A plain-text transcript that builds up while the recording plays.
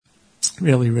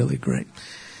Really, really great.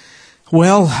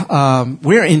 Well,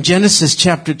 we're in Genesis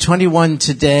chapter 21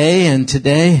 today, and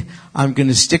today I'm going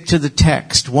to stick to the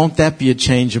text. Won't that be a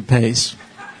change of pace?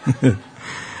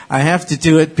 I have to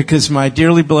do it because my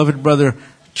dearly beloved brother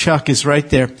Chuck is right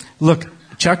there. Look,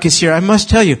 Chuck is here. I must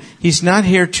tell you, he's not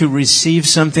here to receive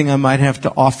something I might have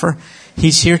to offer.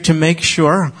 He's here to make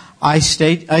sure I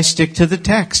stick to the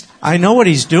text. I know what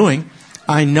he's doing.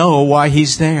 I know why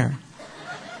he's there.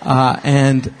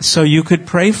 And so you could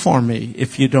pray for me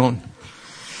if you don't.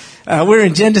 We're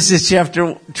in Genesis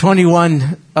chapter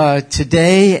 21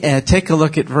 today. Take a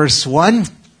look at verse 1,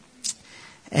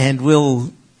 and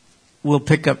we'll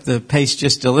pick up the pace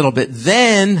just a little bit.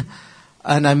 Then,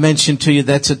 and I mentioned to you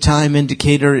that's a time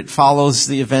indicator. It follows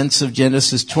the events of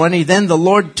Genesis 20. Then the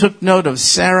Lord took note of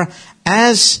Sarah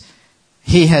as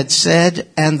he had said,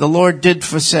 and the Lord did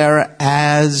for Sarah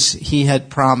as he had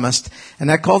promised.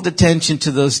 And I called attention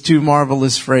to those two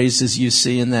marvelous phrases you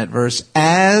see in that verse.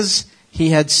 As he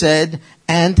had said,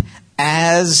 and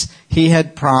as he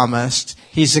had promised.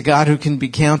 He's a God who can be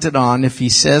counted on. If he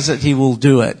says it, he will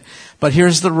do it. But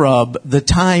here's the rub. The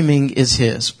timing is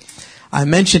his. I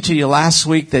mentioned to you last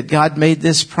week that God made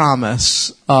this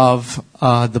promise of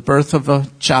the birth of a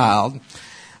child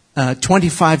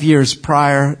 25 years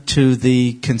prior to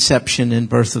the conception and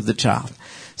birth of the child.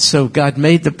 So God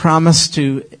made the promise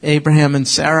to Abraham and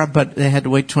Sarah, but they had to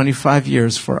wait 25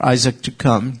 years for Isaac to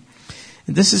come.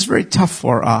 And this is very tough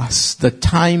for us, the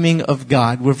timing of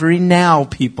God. We're very now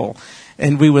people,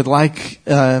 and we would like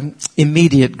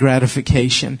immediate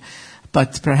gratification.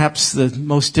 But perhaps the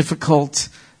most difficult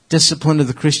discipline of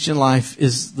the Christian life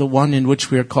is the one in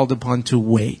which we are called upon to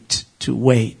wait,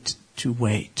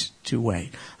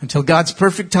 until God's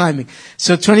perfect timing.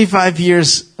 So 25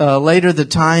 years later, the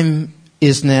time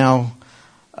is now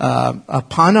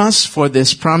upon us for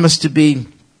this promise to be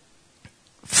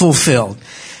fulfilled.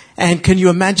 And can you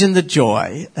imagine the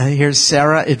joy? Here's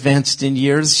Sarah, advanced in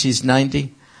years. She's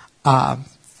 90.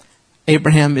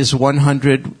 Abraham is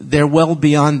 100. They're well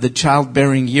beyond the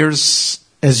childbearing years,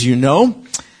 as you know.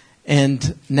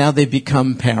 And now they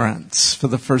become parents for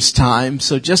the first time.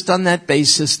 So just on that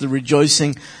basis, the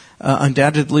rejoicing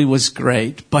undoubtedly was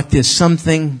great. But there's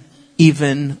something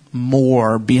even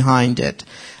more behind it.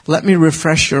 Let me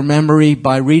refresh your memory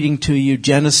by reading to you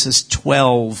Genesis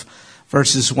 12,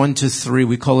 verses 1 to 3.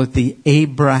 We call it the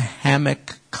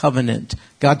Abrahamic covenant.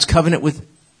 God's covenant with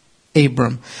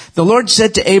Abram. The Lord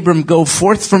said to Abram, "Go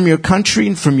forth from your country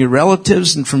and from your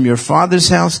relatives and from your father's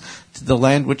house to the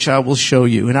land which I will show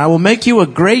you. And I will make you a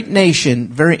great nation."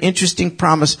 Very interesting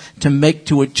promise to make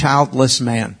to a childless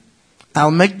man.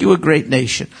 "I'll make you a great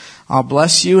nation. I'll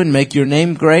bless you and make your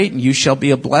name great, and you shall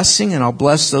be a blessing, and I'll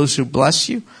bless those who bless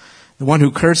you. The one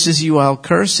who curses you, I'll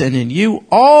curse, and in you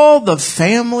all the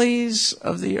families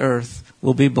of the earth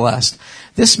will be blessed."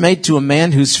 This made to a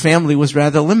man whose family was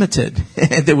rather limited.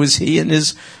 There was he and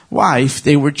his wife.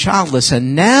 They were childless.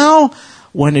 And now,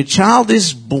 when a child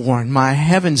is born, my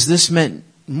heavens, this meant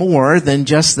more than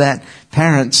just that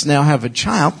parents now have a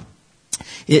child.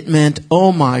 It meant,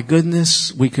 oh my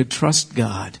goodness, we could trust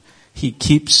God. He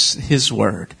keeps his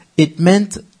word. It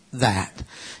meant that.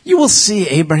 You will see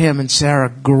Abraham and Sarah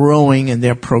growing in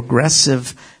their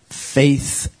progressive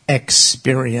faith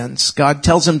experience. God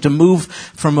tells him to move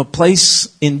from a place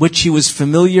in which he was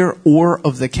familiar, Ur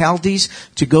of the Chaldees,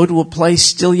 to go to a place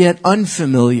still yet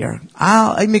unfamiliar.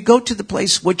 Go to the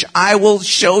place which I will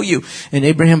show you. And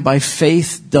Abraham by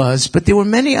faith does. But there were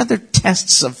many other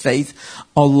tests of faith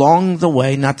along the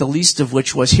way, not the least of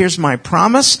which was, here's my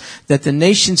promise that the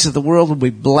nations of the world will be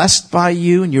blessed by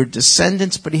you and your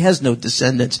descendants, but he has no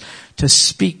descendants to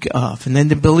speak of. And then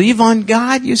to believe on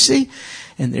God, you see,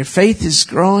 and their faith is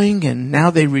growing, and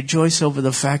now they rejoice over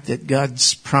the fact that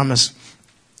God's promise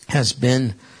has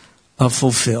been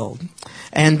fulfilled.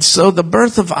 And so the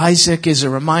birth of Isaac is a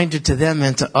reminder to them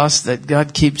and to us that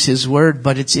God keeps his word,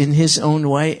 but it's in his own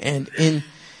way and in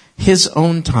his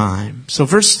own time. So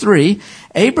verse 3,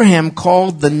 Abraham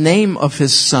called the name of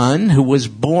his son who was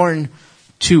born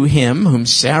to him, whom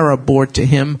Sarah bore to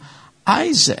him,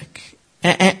 Isaac.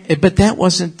 But that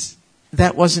wasn't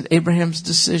Abraham's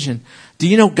decision. Do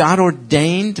you know God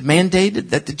mandated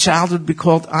that the child would be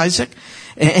called Isaac?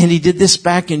 And he did this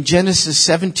back in Genesis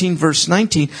 17 verse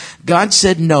 19. God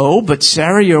said, "No, but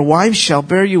Sarah your wife shall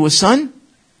bear you a son,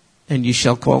 and you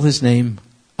shall call his name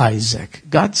Isaac."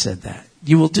 God said that.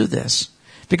 You will do this.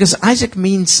 Because Isaac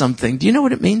means something. Do you know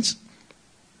what it means?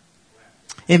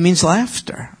 It means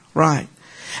laughter. Right.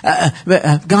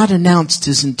 God announced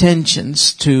his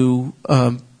intentions to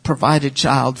provide a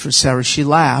child for Sarah. She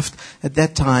laughed. At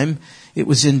that time, it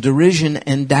was in derision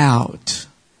and doubt.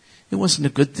 It wasn't a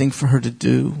good thing for her to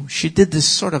do. She did this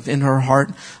sort of in her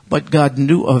heart, but God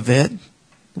knew of it.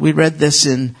 We read this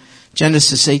in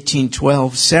Genesis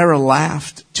 18:12. Sarah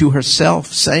laughed to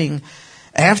herself, saying,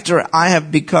 "After I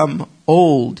have become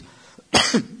old,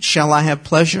 shall I have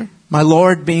pleasure? My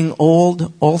Lord being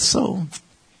old also."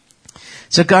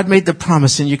 So God made the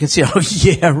promise, and you can see, oh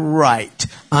yeah, right.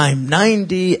 I'm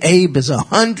 90, Abe is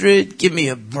 100, give me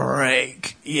a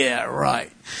break. Yeah,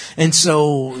 right. And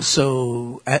so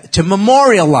to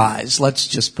memorialize, let's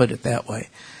just put it that way,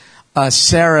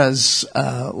 Sarah's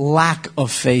lack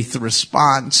of faith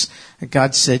response,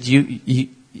 God said,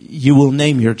 you will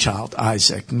name your child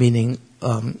Isaac, meaning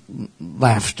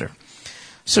laughter.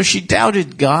 So she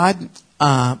doubted God,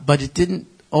 but it didn't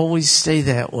always stay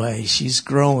that way. She's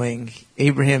growing.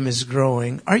 Abraham is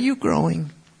growing. Are you growing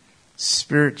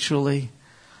spiritually?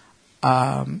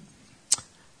 Do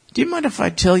you mind if I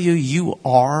tell you you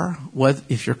are,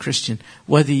 if you're Christian,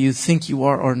 whether you think you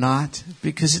are or not?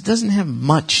 Because it doesn't have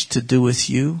much to do with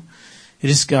you. It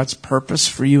is God's purpose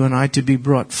for you and I to be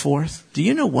brought forth. Do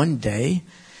you know one day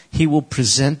He will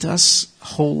present us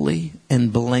holy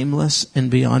and blameless and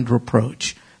beyond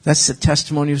reproach? That's the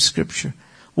testimony of Scripture.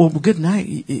 Well, good night.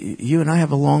 You and I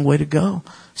have a long way to go.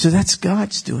 So that's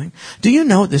God's doing. Do you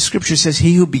know the Scripture says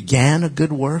He who began a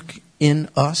good work in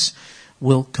us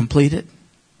will complete it?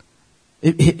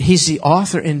 He's the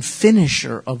author and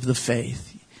finisher of the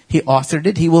faith. He authored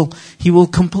it. He will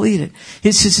complete it.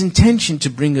 It's His intention to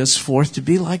bring us forth to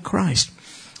be like Christ.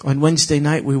 On Wednesday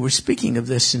night, we were speaking of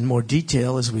this in more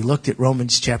detail as we looked at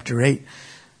Romans chapter 8,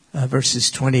 verses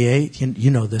 28.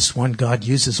 You know this one. God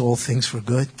uses all things for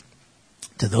good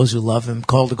to those who love Him,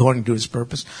 called according to His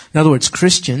purpose. In other words,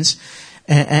 Christians.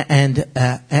 And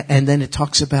then it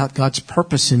talks about God's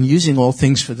purpose in using all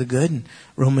things for the good. In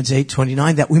Romans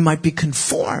 8:29, that we might be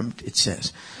conformed, it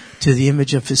says, to the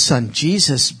image of His Son.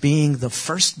 Jesus being the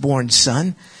firstborn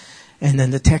Son. And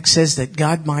then the text says that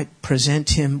God might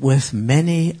present Him with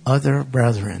many other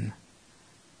brethren,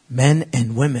 men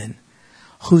and women,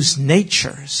 whose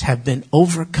natures have been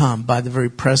overcome by the very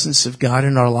presence of God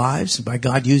in our lives, and by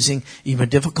God using even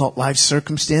difficult life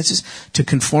circumstances to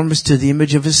conform us to the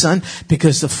image of His Son,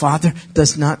 because the Father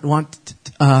does not want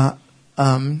to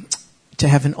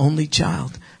have an only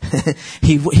child.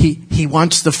 He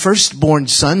wants the firstborn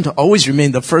son to always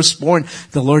remain the firstborn.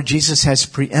 The Lord Jesus has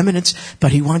preeminence,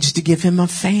 but He wants to give him a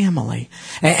family.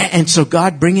 And so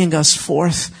God bringing us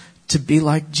forth to be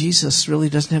like Jesus really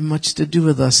doesn't have much to do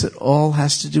with us. It all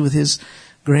has to do with His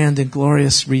grand and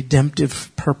glorious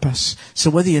redemptive purpose. So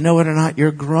whether you know it or not,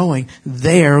 you're growing.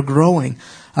 They're growing.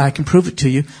 I can prove it to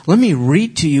you. Let me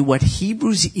read to you what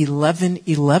Hebrews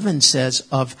 11:11 says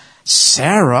of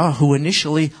Sarah, who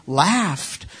initially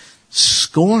laughed,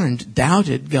 scorned,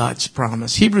 doubted God's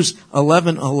promise. Hebrews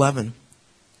 11:11.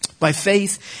 By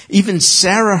faith, even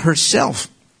Sarah herself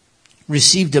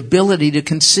received ability to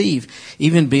conceive,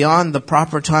 even beyond the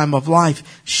proper time of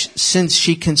life, since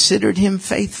she considered Him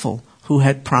faithful who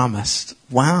had promised.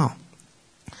 Wow.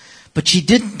 But she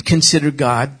didn't consider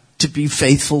God to be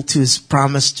faithful to His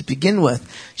promise to begin with.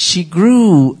 She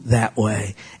grew that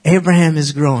way. Abraham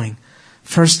is growing.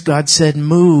 First, God said,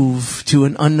 move to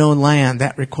an unknown land.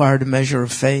 That required a measure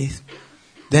of faith.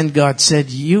 Then God said,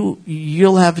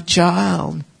 you'll have a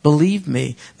child. Believe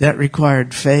me. That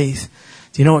required faith.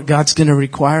 Do you know what God's going to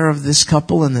require of this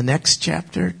couple in the next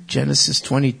chapter? Genesis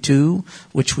 22,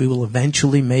 which we will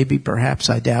eventually, maybe, perhaps,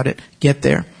 I doubt it, get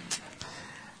there.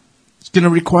 It's going to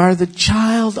require the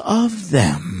child of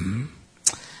them.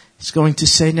 He's going to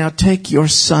say, now take your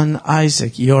son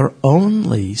Isaac, your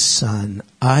only son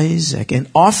Isaac, and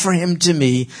offer him to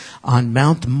me on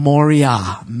Mount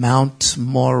Moriah. Mount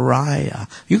Moriah.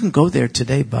 You can go there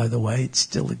today, by the way. It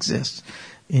still exists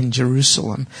in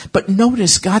Jerusalem. But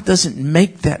notice God doesn't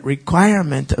make that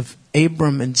requirement of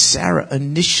Abram and Sarah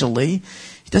initially.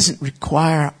 He doesn't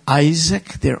require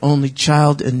Isaac, their only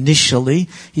child, initially.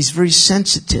 He's very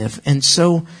sensitive. And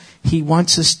so He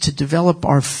wants us to develop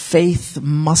our faith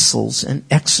muscles and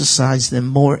exercise them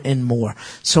more and more.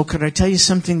 So could I tell you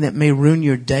something that may ruin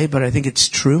your day, but I think it's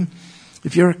true?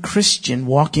 If you're a Christian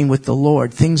walking with the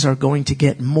Lord, things are going to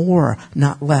get more,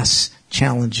 not less,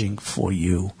 challenging for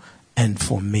you and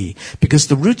for me. Because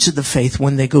the roots of the faith,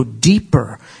 when they go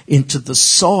deeper into the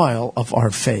soil of our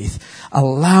faith,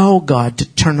 allow God to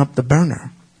turn up the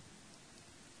burner,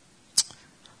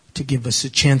 to give us a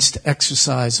chance to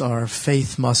exercise our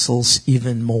faith muscles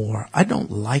even more. I don't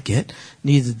like it.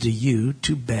 Neither do you.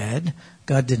 Too bad.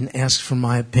 God didn't ask for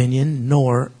my opinion,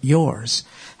 nor yours.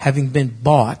 Having been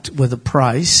bought with a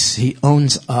price, he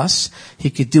owns us. He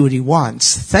could do what he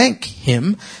wants. Thank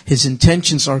him. His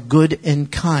intentions are good and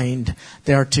kind.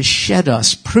 They are to shed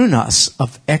us, prune us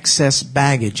of excess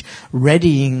baggage,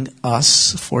 readying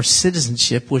us for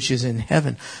citizenship, which is in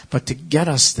heaven. But to get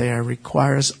us there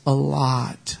requires a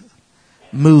lot.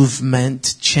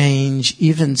 Movement, change,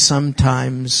 even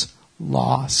sometimes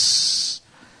loss.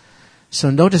 So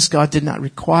notice God did not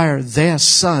require their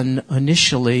son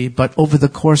initially, but over the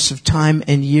course of time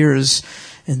and years,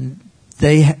 and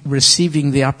they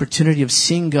receiving the opportunity of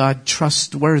seeing God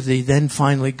trustworthy, then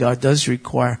finally God does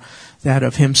require that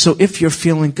of him. So if you're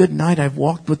feeling, good night, I've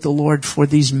walked with the Lord for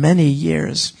these many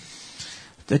years,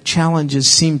 the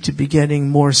challenges seem to be getting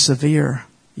more severe.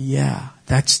 Yeah,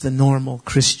 that's the normal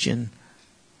Christian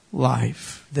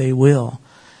life. They will.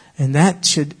 And that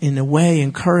should, in a way,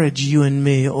 encourage you and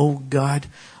me. Oh, God,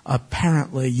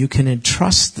 apparently you can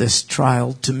entrust this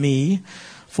trial to me.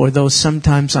 For though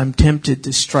sometimes I'm tempted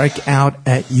to strike out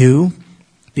at you,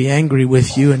 be angry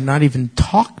with you, and not even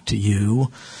talk to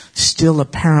you, still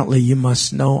apparently you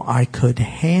must know I could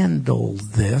handle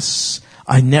this.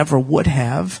 I never would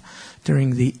have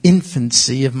during the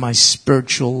infancy of my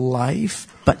spiritual life,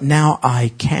 but now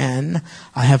I can.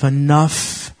 I have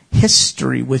enough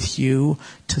history with you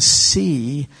to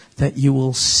see that you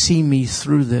will see me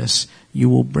through this. You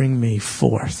will bring me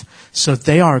forth. So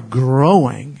they are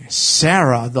growing.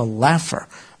 Sarah, the laugher,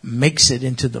 makes it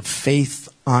into the faith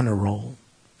honor roll.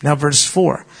 Now verse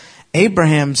 4.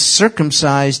 Abraham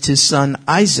circumcised his son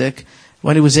Isaac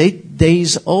when he was 8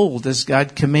 days old, as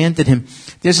God commanded him.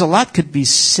 There's a lot could be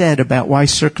said about why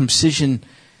circumcision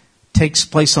takes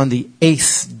place on the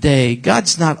 8th day.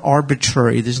 God's not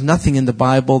arbitrary. There's nothing in the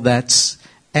Bible that's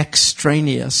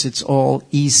extraneous. It's all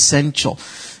essential.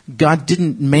 God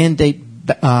didn't mandate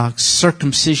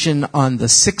circumcision on the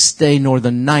 6th day nor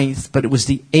the 9th, but it was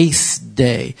the 8th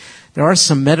day. There are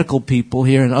some medical people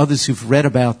here and others who've read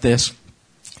about this.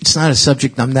 It's not a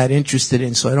subject I'm that interested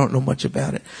in, so I don't know much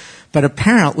about it. But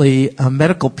apparently,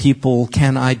 medical people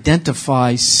can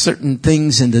identify certain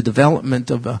things in the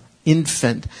development of an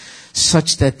infant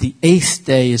such that the 8th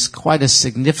day is quite a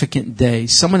significant day.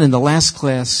 Someone in the last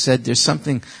class said there's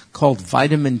something called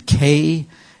vitamin K,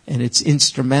 and it's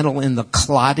instrumental in the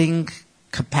clotting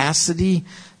capacity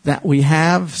that we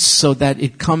have, so that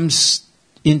it comes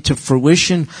into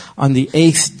fruition on the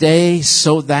 8th day,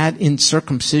 so that in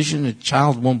circumcision a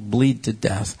child won't bleed to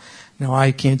death. Now,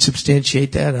 I can't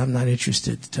substantiate that. I'm not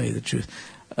interested, to tell you the truth.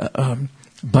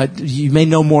 But you may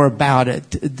know more about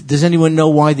it. Does anyone know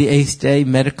why the 8th day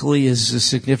medically is a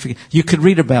significant? You could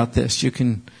read about this. You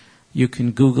can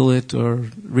Google it or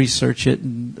research it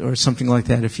or something like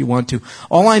that if you want to.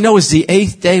 All I know is the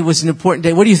 8th day was an important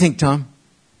day. What do you think, Tom?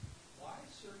 Why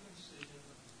circumcision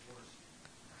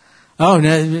of the Oh,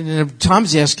 now,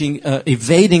 Tom's asking,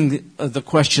 evading the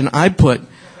question I put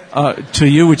to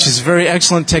you, which is a very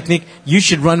excellent technique. You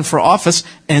should run for office.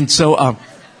 And so,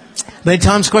 but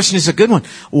Tom's question is a good one.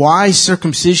 Why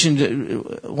circumcision?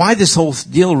 Why this whole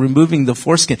deal removing the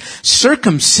foreskin?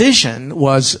 Circumcision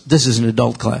was, this is an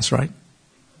adult class, right?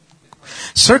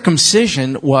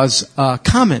 Circumcision was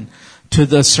common to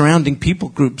the surrounding people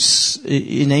groups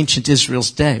in ancient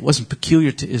Israel's day. It wasn't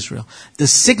peculiar to Israel. The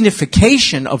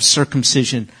signification of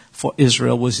circumcision for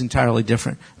Israel was entirely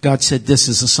different. God said, this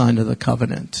is a sign of the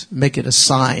covenant. Make it a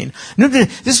sign. No,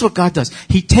 this is what God does.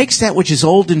 He takes that which is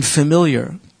old and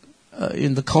familiar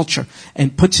in the culture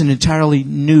and puts an entirely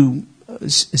new,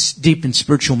 deep and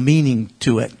spiritual meaning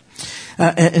to it.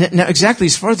 And now, exactly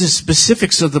as far as the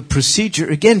specifics of the procedure,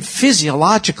 again,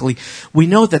 physiologically, we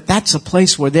know that that's a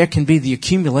place where there can be the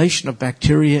accumulation of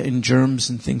bacteria and germs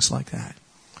and things like that.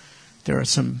 There are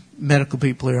some medical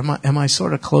people here. Am I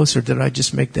sort of close, or did I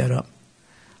just make that up?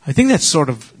 I think that's sort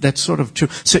of true.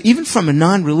 So even from a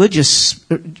non-religious,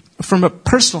 from a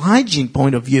personal hygiene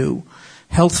point of view,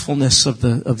 healthfulness of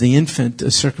the infant,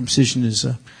 circumcision is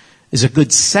a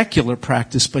good secular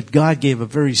practice, but God gave a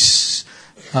very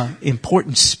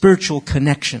important spiritual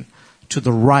connection to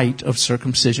the rite of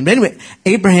circumcision. But anyway,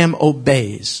 Abraham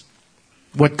obeys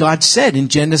what God said in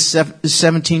Genesis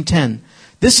 17:10.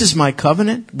 This is my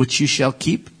covenant, which you shall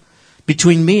keep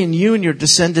between me and you and your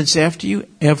descendants after you.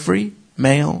 Every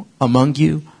male among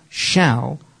you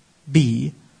shall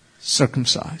be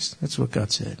circumcised. That's what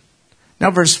God said. Now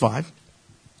verse 5.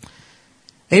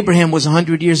 Abraham was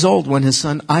 100 years old when his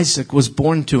son Isaac was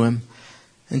born to him.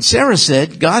 And Sarah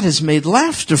said, God has made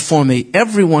laughter for me.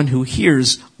 Everyone who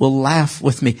hears will laugh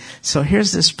with me. So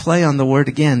here's this play on the word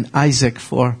again, Isaac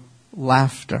for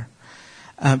laughter.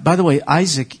 By the way,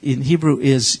 Isaac in Hebrew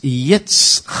is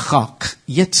Yitzchak.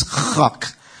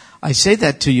 Yitzchak. I say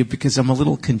that to you because I'm a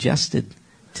little congested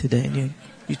today. And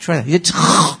you try that.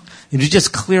 Yitzchak. And you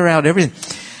just clear out everything.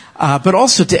 But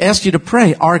also to ask you to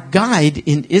pray. Our guide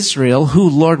in Israel, who,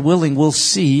 Lord willing, we'll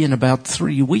see in about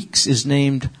 3 weeks, is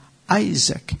named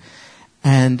Isaac.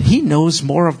 And he knows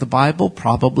more of the Bible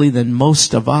probably than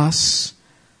most of us.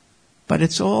 But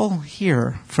it's all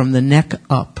here from the neck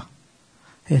up.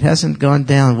 It hasn't gone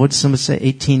down, what did someone say,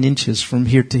 18 inches from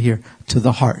here to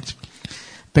the heart.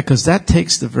 Because that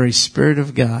takes the very Spirit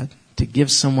of God to give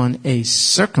someone a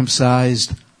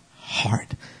circumcised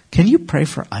heart. Can you pray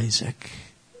for Isaac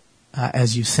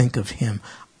as you think of him?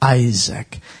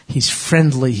 Isaac. He's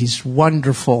friendly. He's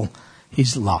wonderful.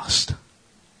 He's lost.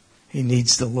 He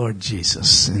needs the Lord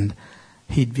Jesus. And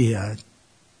he'd be a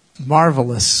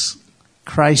marvelous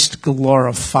Christ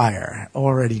glorifier,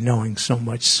 already knowing so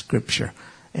much Scripture.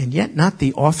 And yet not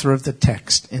the author of the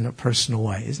text in a personal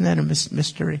way. Isn't that a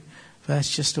mystery?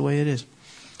 That's just the way it is.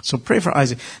 So pray for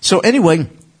Isaac. So anyway,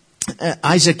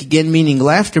 Isaac again meaning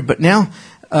laughter, but now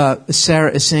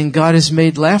Sarah is saying God has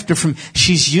made laughter from.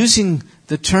 She's using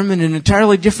the term in an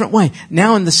entirely different way.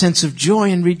 Now in the sense of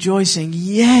joy and rejoicing.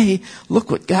 Yay, look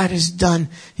what God has done.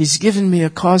 He's given me a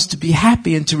cause to be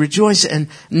happy and to rejoice. And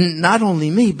not only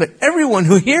me, but everyone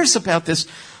who hears about this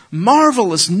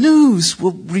marvelous news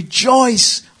will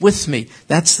rejoice with me.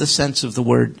 That's the sense of the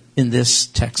word in this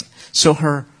text. So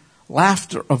her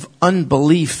laughter of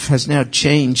unbelief has now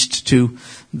changed to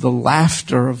the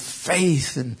laughter of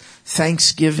faith and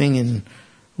thanksgiving and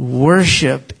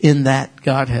worship in that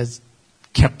God has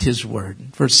kept his word.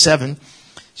 Verse 7,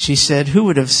 she said, who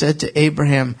would have said to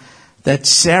Abraham that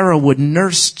Sarah would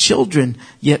nurse children,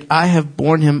 yet I have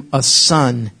borne him a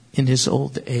son in his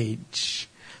old age.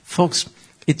 Folks,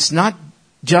 it's not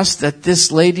just that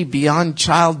this lady beyond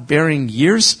childbearing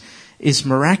years is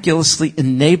miraculously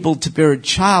enabled to bear a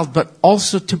child, but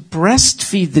also to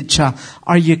breastfeed the child.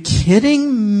 Are you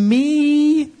kidding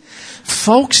me?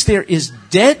 Folks, there is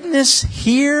deadness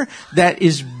here that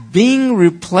is being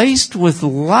replaced with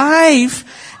life,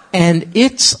 and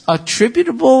it's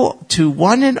attributable to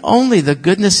one and only the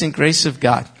goodness and grace of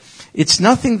God. It's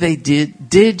nothing they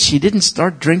did. She didn't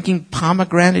start drinking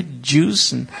pomegranate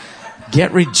juice and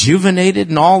get rejuvenated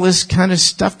and all this kind of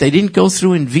stuff. They didn't go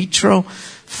through in vitro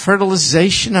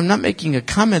fertilization. I'm not making a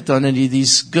comment on any of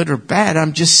these good or bad.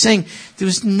 I'm just saying there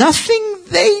was nothing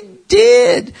they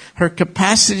did. Her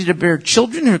capacity to bear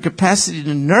children, her capacity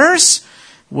to nurse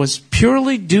was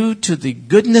purely due to the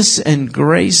goodness and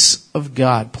grace of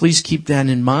God. Please keep that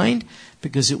in mind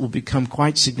because it will become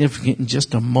quite significant in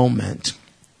just a moment.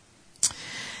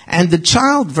 And the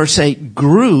child, verse 8,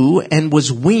 grew and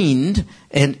was weaned,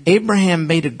 and Abraham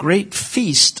made a great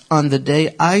feast on the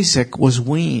day Isaac was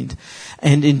weaned.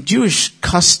 And in Jewish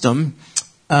custom,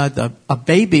 a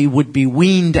baby would be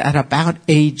weaned at about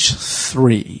age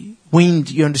 3.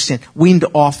 Weaned, you understand, weaned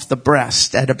off the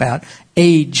breast at about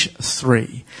age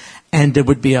 3. And there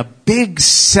would be a big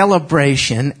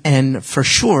celebration, and for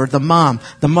sure the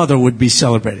mother would be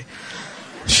celebrating.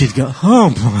 She'd go, oh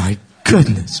my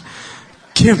goodness.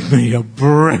 Give me a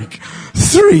break.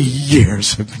 3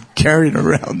 years I've been carrying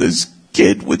around this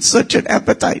kid with such an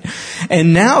appetite.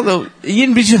 And now,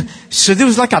 so there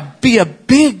was like a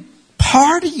big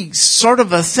party sort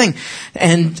of a thing.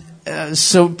 And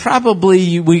so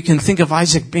probably we can think of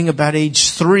Isaac being about age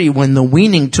 3 when the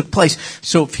weaning took place.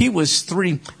 So if he was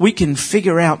 3, we can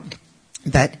figure out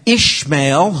that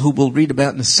Ishmael, who we'll read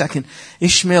about in a second,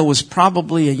 Ishmael was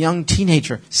probably a young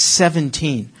teenager,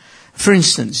 17. For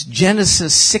instance,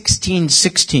 Genesis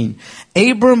 16:16.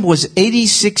 Abram was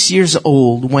 86 years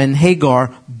old when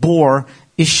Hagar bore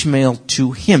Ishmael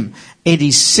to him.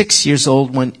 86 years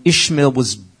old when Ishmael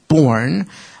was born.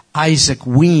 Isaac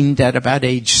weaned at about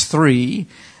age 3.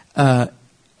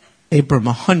 Abram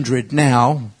 100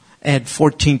 now. Add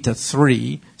 14 to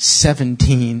 3.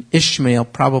 17. Ishmael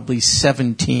probably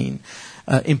 17.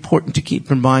 Important to keep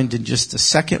in mind in just a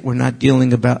second. We're not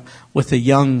dealing with a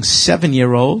young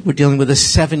 7-year-old. We're dealing with a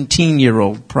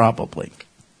 17-year-old probably.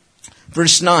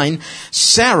 Verse 9,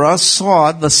 Sarah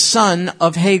saw the son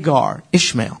of Hagar,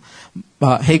 Ishmael.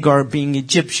 Hagar being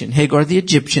Egyptian. Hagar the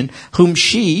Egyptian, whom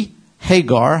she,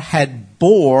 Hagar, had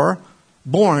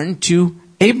born to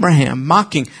Abraham,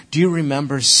 mocking. Do you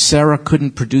remember Sarah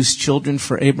couldn't produce children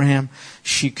for Abraham?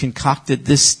 She concocted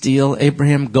this deal.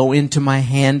 Abraham, go into my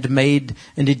handmaid,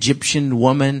 an Egyptian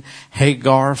woman.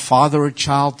 Hagar, father a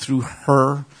child through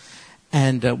her.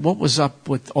 And what was up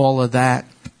with all of that?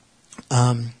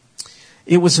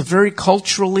 It was a very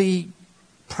culturally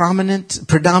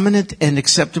predominant and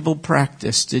acceptable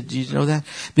practice. Did you know that?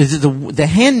 Because the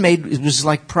handmaid was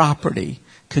like property,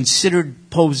 considered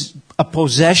a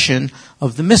possession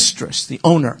of the mistress, the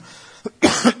owner.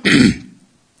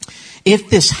 If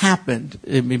this happened,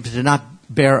 to not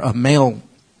bear a male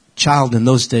child in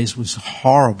those days was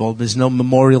horrible. There's no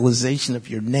memorialization of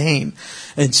your name.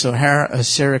 And so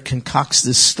Sarah concocts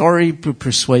this story,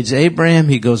 persuades Abraham.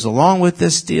 He goes along with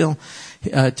this deal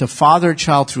to father a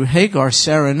child through Hagar,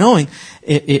 Sarah knowing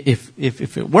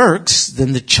if it works,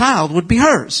 then the child would be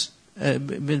hers.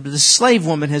 The slave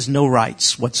woman has no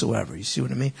rights whatsoever. You see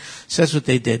what I mean? So that's what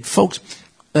they did. Folks,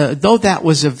 though that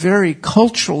was a very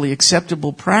culturally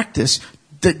acceptable practice,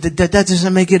 that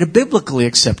doesn't make it a biblically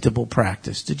acceptable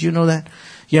practice. Did you know that?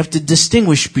 You have to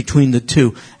distinguish between the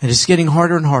two. And it's getting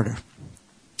harder and harder.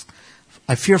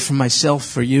 I fear for myself,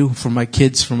 for you, for my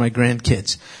kids, for my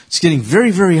grandkids. It's getting very,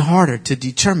 very harder to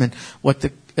determine what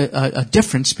a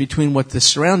difference between what the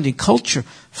surrounding culture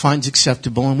finds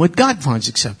acceptable and what God finds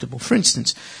acceptable. For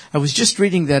instance, I was just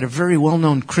reading that a very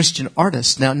well-known Christian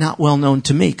artist, now not well-known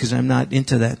to me because I'm not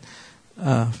into that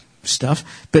stuff,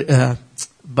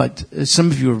 but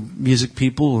some of you are music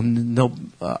people and know,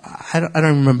 I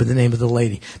don't remember the name of the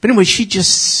lady. But anyway, she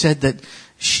just said that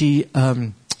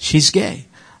she's gay.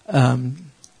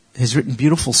 Has written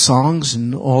beautiful songs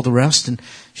and all the rest, and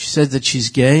she said that she's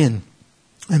gay, and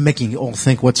I'm making you all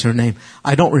think, what's her name?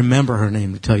 I don't remember her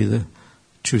name, to tell you the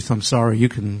truth. I'm sorry. You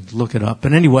can look it up.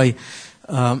 But anyway,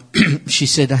 she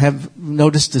said, I have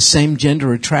noticed the same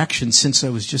gender attraction since I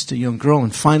was just a young girl,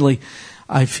 and finally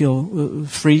I feel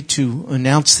free to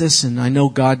announce this, and I know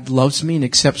God loves me and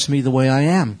accepts me the way I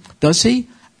am. Does He?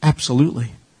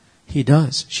 Absolutely. He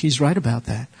does. She's right about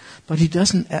that. But He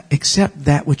doesn't accept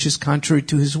that which is contrary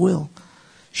to His will.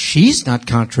 She's not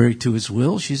contrary to His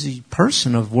will. She's a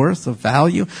person of worth, of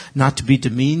value, not to be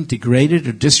demeaned, degraded,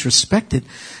 or disrespected.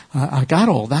 I got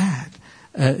all that.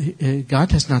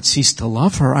 God has not ceased to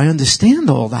love her. I understand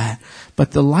all that.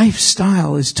 But the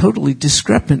lifestyle is totally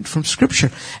discrepant from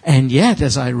Scripture. And yet,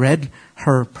 as I read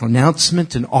her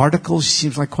pronouncement and articles, she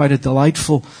seems like quite a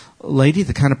delightful lady,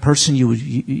 the kind of person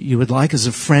you would like as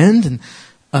a friend, and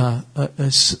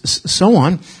so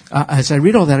on. As I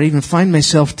read all that, I even find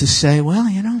myself to say, well,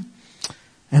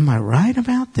 am I right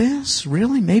about this?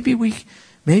 Really? Maybe we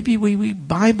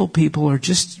Bible people are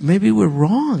just, maybe we're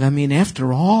wrong. I mean,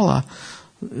 after all,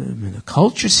 the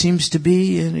culture seems to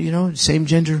be, same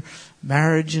gender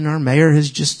marriage, and our mayor has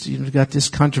just, got this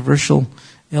controversial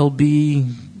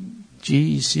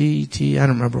LBGCT, I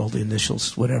don't remember all the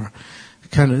initials, whatever,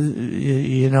 kind of,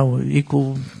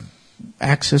 equal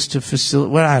access to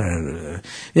facility. Well, I don't know.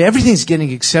 Everything's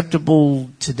getting acceptable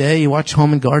today. You watch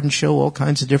Home and Garden Show, all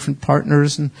kinds of different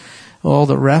partners and all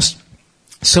the rest.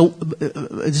 So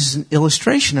this is an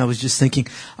illustration. I was just thinking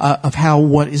of how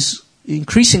what is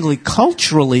increasingly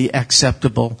culturally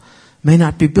acceptable may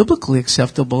not be biblically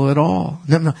acceptable at all.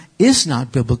 No, is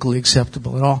not biblically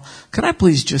acceptable at all. Can I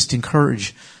please just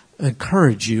encourage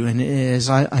you, and as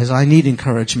I need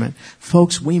encouragement,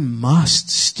 folks, we must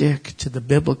stick to the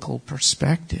biblical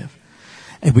perspective.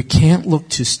 And we can't look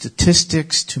to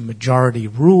statistics, to majority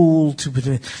rule, to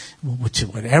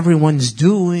what everyone's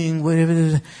doing.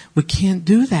 We can't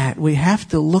do that. We have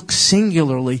to look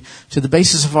singularly to the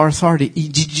basis of our authority.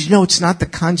 Did you know it's not the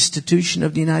Constitution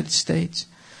of the United States?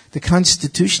 The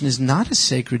Constitution is not a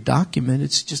sacred document.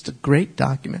 It's just a great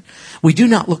document. We do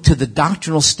not look to the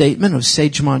doctrinal statement of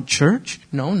Sagemont Church.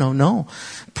 No.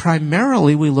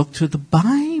 Primarily, we look to the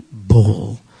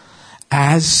Bible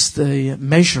as the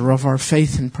measure of our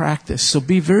faith and practice. So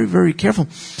be very, very careful.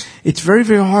 It's very,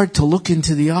 very hard to look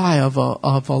into the eye of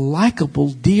a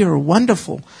likable, dear,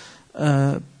 wonderful,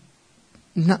 not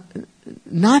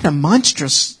a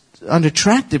monstrous,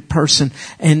 unattractive person,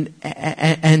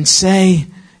 and say,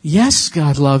 yes,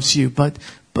 God loves you, but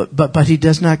He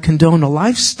does not condone a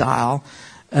lifestyle.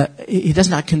 He does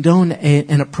not condone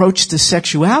an approach to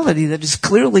sexuality that is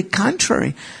clearly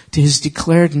contrary to His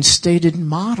declared and stated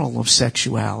model of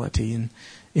sexuality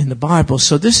in the Bible.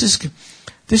 So this is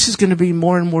going to be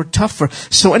more and more tougher.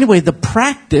 So anyway, the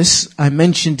practice I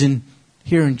mentioned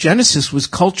here in Genesis was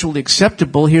culturally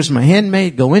acceptable. Here's my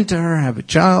handmaid, go into her, have a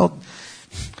child.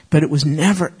 But it was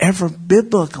never, ever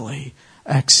biblically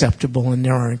acceptable, and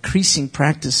there are increasing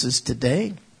practices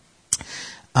today.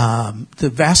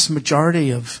 The vast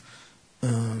majority of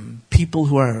people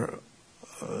who are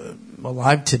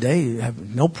alive today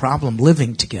have no problem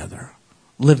living together,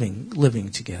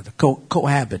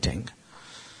 cohabiting.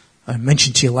 I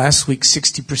mentioned to you last week,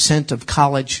 60% of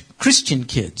college Christian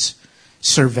kids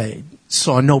surveyed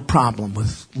saw no problem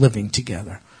with living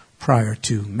together prior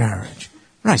to marriage.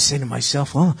 And I say to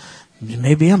myself, well,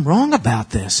 maybe I'm wrong about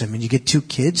this. I mean, you get two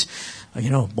kids,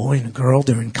 a boy and a girl.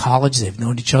 They're in college. They've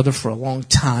known each other for a long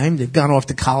time. They've gone off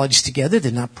to college together.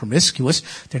 They're not promiscuous.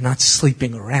 They're not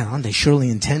sleeping around. They surely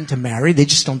intend to marry. They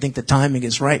just don't think the timing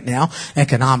is right now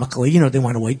economically. They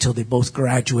want to wait till they both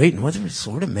graduate. And whether it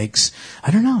sort of makes,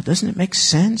 I don't know, doesn't it make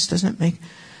sense?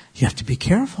 You have to be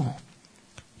careful.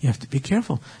 You have to be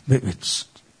careful. It's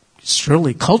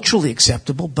surely culturally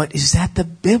acceptable, but is that the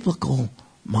biblical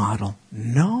model?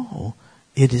 No,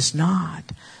 it is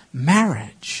not.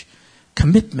 Marriage,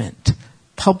 commitment,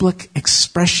 public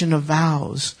expression of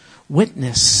vows,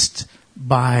 witnessed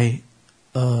by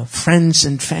friends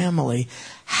and family,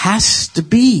 has to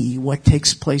be what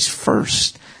takes place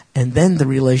first, and then the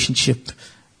relationship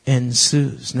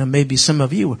ensues. Now, maybe some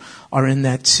of you are in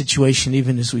that situation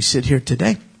even as we sit here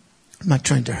today. I'm not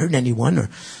trying to hurt anyone or,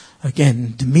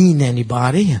 again, demean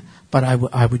anybody, but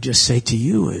I would just say to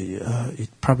you,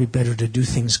 it's probably better to do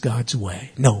things God's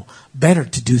way. No, better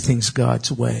to do things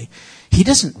God's way. He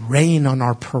doesn't rain on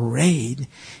our parade.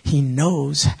 He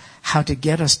knows how to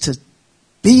get us to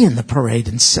be in the parade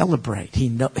and celebrate.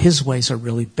 His ways are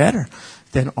really better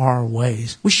than our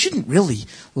ways. We shouldn't really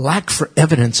lack for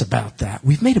evidence about that.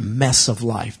 We've made a mess of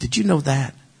life. Did you know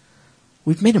that?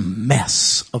 We've made a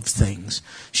mess of things.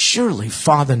 Surely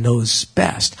Father knows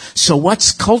best. So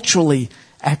what's culturally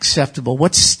acceptable,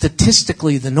 what's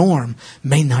statistically the norm,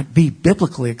 may not be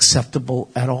biblically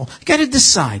acceptable at all. You got to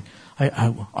decide.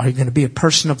 Are you going to be a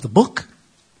person of the book,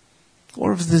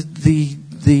 or of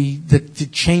the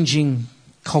changing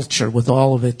culture with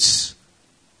all of its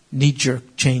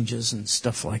knee-jerk changes and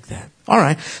stuff like that? All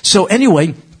right. So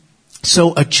anyway,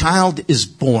 so a child is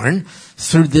born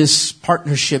through this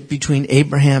partnership between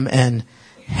Abraham and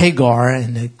Hagar,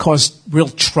 and it caused real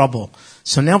trouble.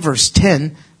 So now verse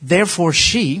 10, therefore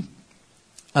she,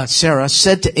 Sarah,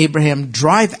 said to Abraham,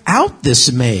 drive out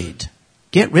this maid,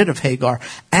 get rid of Hagar,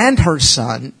 and her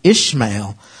son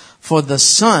Ishmael, for the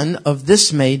son of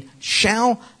this maid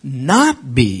shall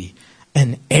not be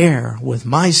an heir with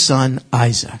my son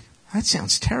Isaac. That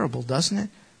sounds terrible, doesn't it?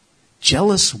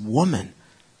 Jealous woman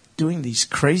doing these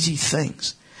crazy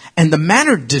things. And the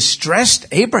matter distressed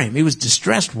Abraham. He was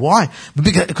distressed. Why?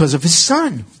 Because of his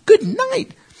son. Good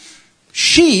night.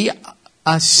 She,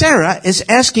 Sarah, is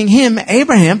asking him,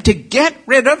 Abraham, to get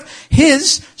rid of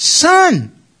his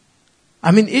son.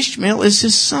 I mean, Ishmael is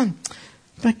his son.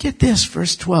 But get this,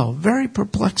 verse 12, very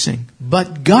perplexing.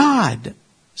 But God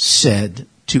said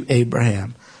to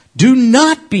Abraham, do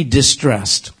not be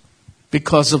distressed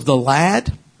because of the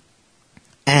lad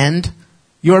and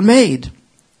your maid.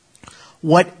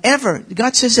 Whatever,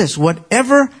 God says this,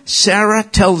 whatever Sarah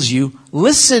tells you,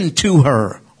 listen to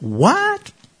her.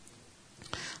 What?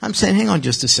 I'm saying, hang on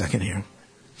just a second here.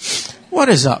 What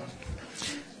is up?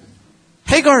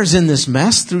 Hagar is in this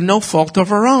mess through no fault of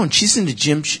her own. She's an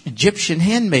Egyptian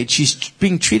handmaid. She's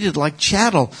being treated like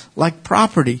chattel, like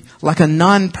property, like a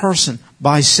non-person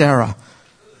by Sarah.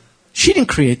 She didn't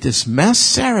create this mess.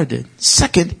 Sarah did.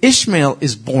 Second, Ishmael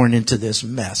is born into this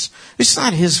mess. It's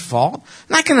not his fault.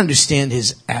 And I can understand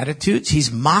his attitudes.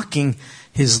 He's mocking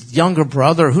his younger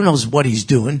brother. Who knows what he's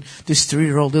doing? This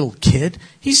 3-year-old little kid.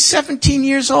 He's 17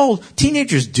 years old.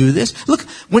 Teenagers do this. Look,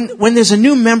 when there's a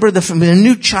new member of the family, a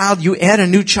new child, you add a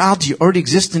new child to your already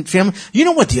existent family. You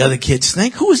know what the other kids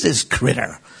think? Who is this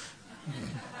critter?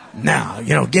 Now,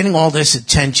 getting all this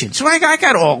attention. So I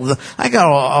got all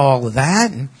of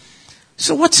that. And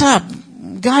so what's up?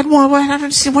 God, I don't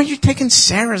understand why you're taking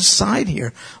Sarah's side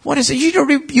here. What is it? You don't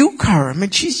rebuke her. I mean,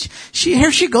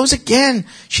 here she goes again.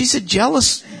 She's a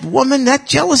jealous woman. That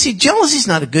jealousy's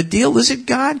not a good deal, is it,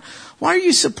 God? Why are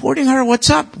you supporting her? What's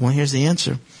up? Well, here's the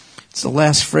answer. It's the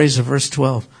last phrase of verse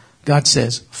 12. God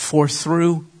says, for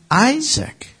through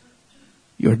Isaac,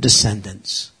 your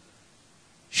descendants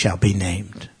shall be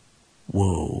named.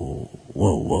 Whoa.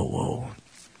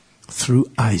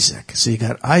 Through Isaac. So you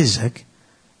got Isaac,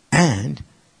 and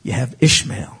you have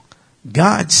Ishmael.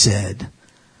 God said,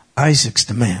 Isaac's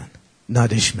the man,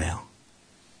 not Ishmael.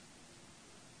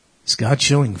 Is God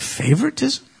showing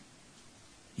favoritism?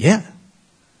 Yeah.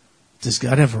 Does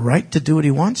God have a right to do what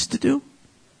he wants to do?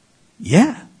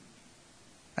 Yeah.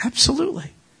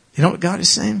 Absolutely. You know what God is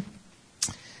saying?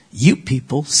 You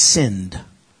people sinned.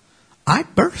 I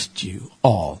birthed you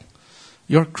all.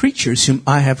 You're creatures whom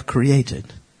I have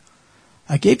created.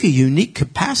 I gave you unique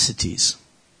capacities.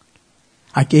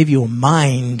 I gave you a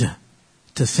mind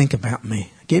to think about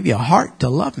me. I gave you a heart to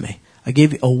love me. I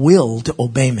gave you a will to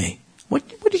obey me. What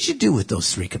did you do with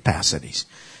those 3 capacities?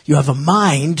 You have a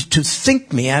mind to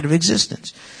think me out of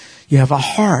existence. You have a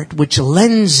heart which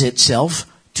lends itself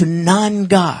to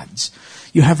non-gods.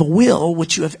 You have a will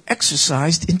which you have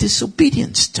exercised in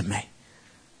disobedience to me.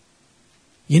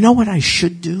 You know what I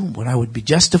should do, what I would be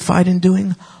justified in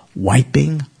doing?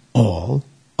 Wiping all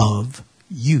of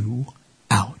you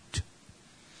out.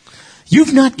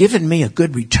 You've not given me a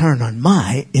good return on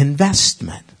my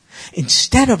investment.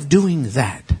 Instead of doing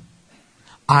that,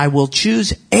 I will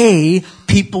choose a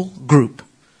people group.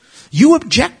 You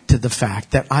object to the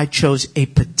fact that I chose a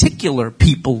particular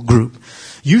people group.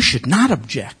 You should not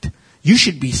object. You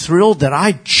should be thrilled that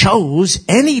I chose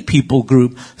any people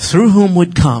group through whom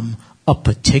would come a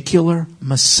particular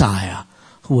Messiah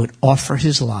who would offer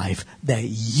his life that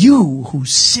you who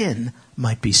sin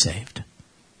might be saved.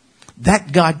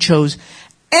 That God chose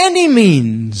any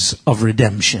means of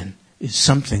redemption is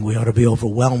something we ought to be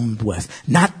overwhelmed with.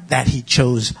 Not that he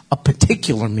chose a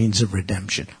particular means of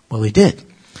redemption. Well, he did.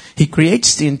 He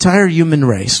creates the entire human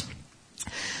race.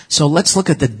 So let's look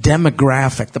at the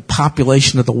demographic, the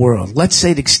population of the world. Let's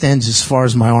say it extends as far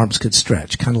as my arms could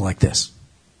stretch, kind of like this.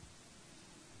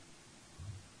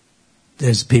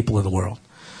 There's the people of the world.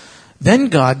 Then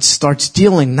God starts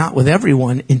dealing not with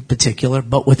everyone in particular,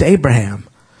 but with Abraham.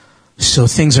 So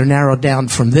things are narrowed down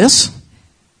from this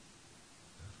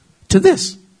to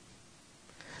this.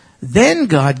 Then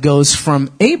God goes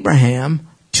from Abraham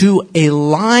to a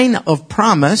line of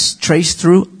promise traced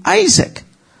through Isaac.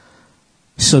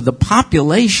 So the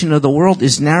population of the world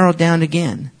is narrowed down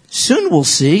again. Soon we'll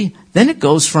see, then it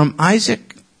goes from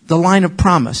Isaac, the line of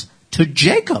promise, to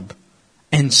Jacob,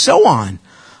 and so on,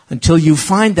 until you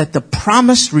find that the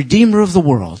promised Redeemer of the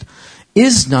world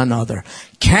is none other,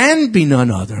 can be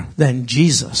none other than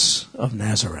Jesus of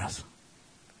Nazareth.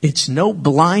 It's no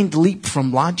blind leap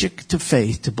from logic to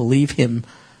faith to believe him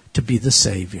to be the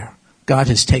Savior. God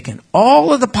has taken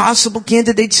all of the possible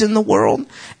candidates in the world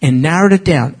and narrowed it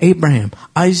down. Abraham,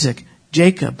 Isaac,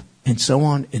 Jacob, and so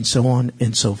on and so on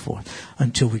and so forth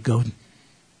until we go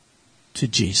to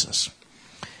Jesus.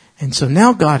 And so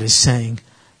now God is saying,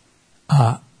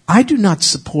 I do not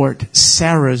support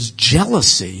Sarah's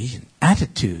jealousy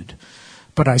attitude,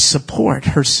 but I support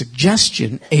her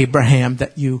suggestion, Abraham,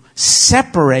 that you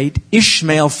separate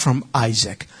Ishmael from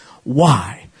Isaac.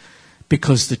 Why?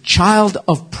 Because the child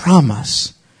of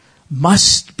promise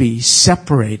must be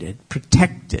separated,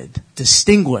 protected,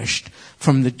 distinguished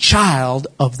from the child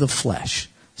of the flesh.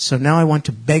 So now I want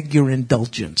to beg your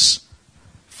indulgence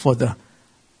for the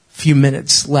few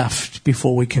minutes left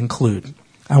before we conclude.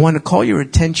 I want to call your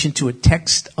attention to a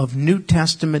text of New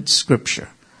Testament scripture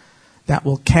that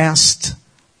will cast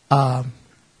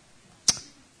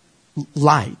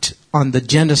light on the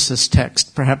Genesis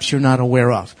text perhaps you're not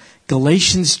aware of.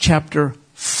 Galatians chapter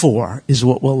 4 is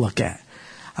what we'll look at.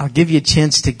 I'll give you a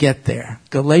chance to get there.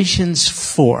 Galatians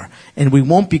 4. And we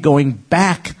won't be going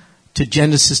back to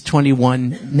Genesis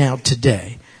 21 now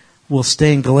today. We'll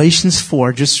stay in Galatians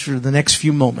 4 just for the next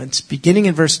few moments, beginning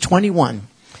in verse 21.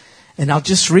 And I'll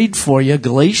just read for you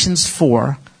Galatians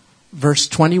 4, verse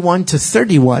 21 to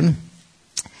 31.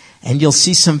 And you'll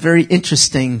see some very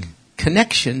interesting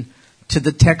connection to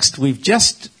the text we've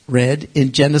just read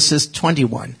in Genesis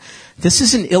 21. This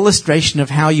is an illustration of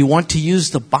how you want to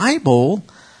use the Bible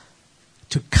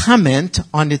to comment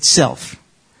on itself.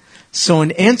 So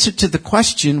in answer to the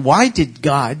question, why did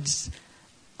God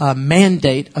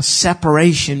mandate a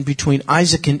separation between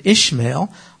Isaac and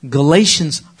Ishmael,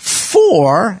 Galatians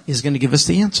 4 is going to give us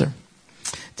the answer.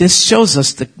 This shows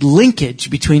us the linkage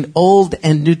between Old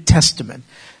and New Testament.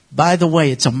 By the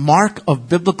way, it's a mark of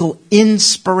biblical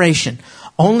inspiration.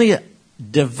 Only a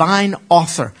divine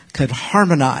author could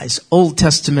harmonize Old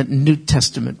Testament and New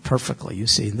Testament perfectly, you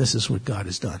see. And this is what God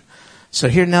has done. So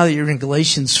here now that you're in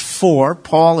Galatians 4,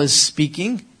 Paul is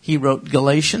speaking. He wrote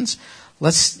Galatians.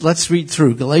 Let's read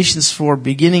through Galatians 4,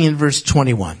 beginning in verse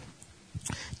 21.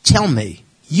 Tell me,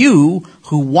 you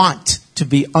who want to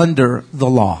be under the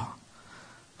law.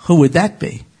 Who would that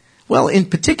be? Well, in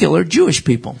particular, Jewish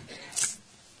people.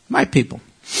 My people.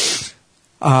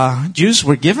 Jews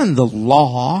were given the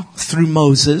law through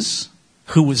Moses,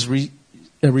 who was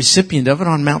a recipient of it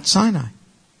on Mount Sinai.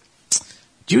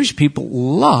 Jewish people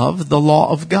love the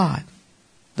law of God,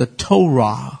 the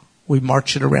Torah. We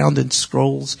march it around in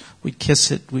scrolls. We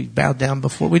kiss it. We bow down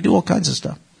before. We do all kinds of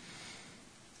stuff.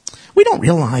 We don't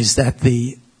realize that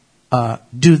the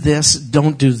do this,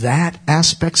 don't do that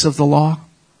aspects of the law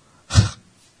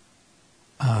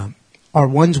are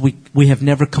ones we have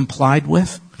never complied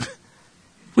with.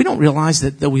 We don't realize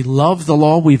that we love the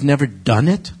law, we've never done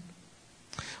it.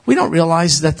 We don't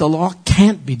realize that the law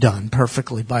can't be done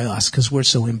perfectly by us because we're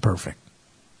so imperfect.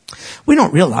 We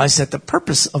don't realize that the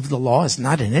purpose of the law is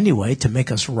not in any way to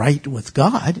make us right with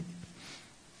God.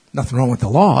 Nothing wrong with the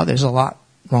law. There's a lot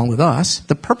wrong with us.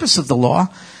 The purpose of the law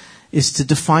is to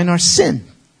define our sin,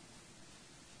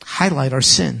 highlight our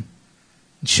sin,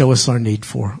 and show us our need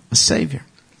for a Savior.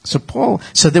 So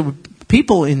there were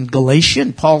people in Galatia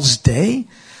in Paul's day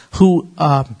who,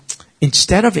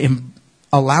 instead of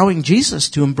allowing Jesus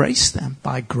to embrace them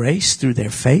by grace through their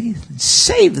faith and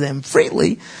save them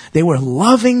freely, they were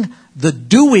loving the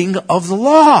doing of the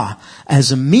law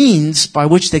as a means by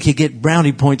which they could get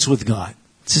brownie points with God.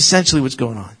 It's essentially what's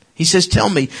going on. He says, tell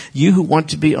me, you who want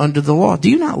to be under the law, do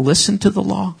you not listen to the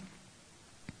law?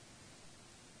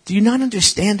 Do you not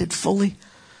understand it fully?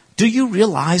 Do you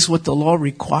realize what the law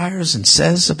requires and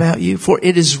says about you? For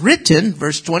it is written,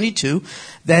 verse 22,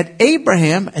 that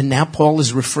Abraham, and now Paul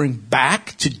is referring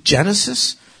back to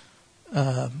Genesis,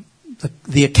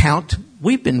 the account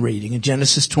we've been reading in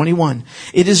Genesis 21.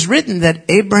 It is written that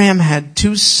Abraham had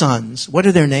two sons. What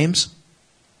are their names?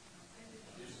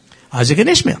 Isaac and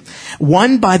Ishmael.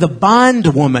 One by the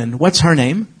bondwoman. What's her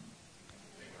name?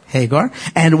 Hagar.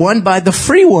 And one by the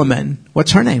free woman.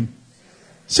 What's her name?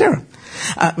 Sarah.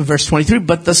 Verse 23,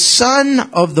 but the son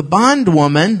of the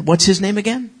bondwoman, what's his name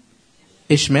again?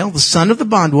 Ishmael, the son of the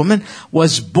bondwoman,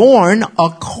 was born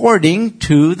according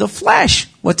to the flesh.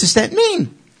 What does that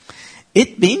mean?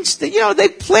 It means that, they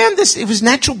planned this. It was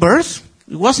natural birth.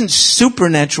 It wasn't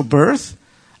supernatural birth.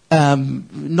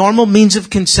 Normal means of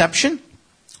conception.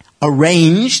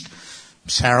 Arranged.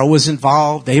 Sarah was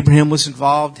involved. Abraham was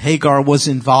involved. Hagar was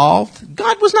involved.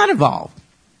 God was not involved.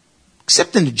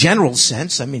 Except in the general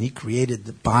sense. I mean, he created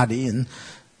the body and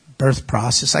birth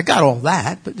process. I got all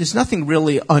that, but there's nothing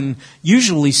really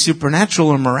unusually supernatural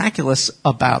or miraculous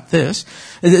about this.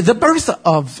 The birth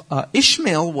of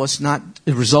Ishmael was not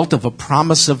a result of a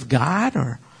promise of God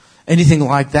or anything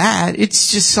like that.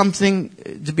 It's just something,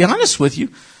 to be honest with you,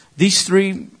 these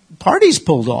three parties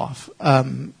pulled off.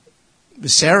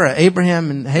 Sarah,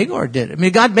 Abraham, and Hagar did it. I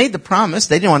mean, God made the promise.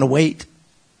 They didn't want to wait.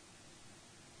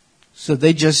 So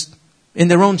they just, in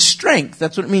their own strength,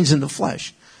 that's what it means in the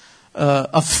flesh,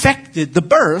 affected the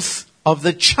birth of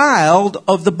the child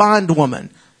of the bondwoman,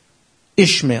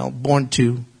 Ishmael, born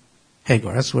to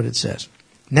Hagar. That's what it says.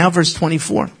 Now verse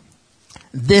 24.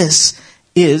 This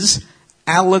is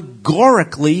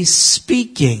allegorically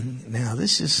speaking. Now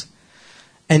this is,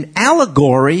 an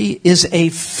allegory is a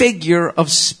figure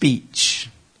of speech.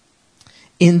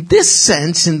 In this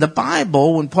sense, in the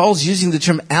Bible, when Paul's using the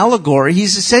term allegory,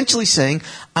 he's essentially saying,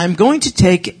 I'm going to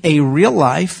take a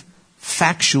real-life,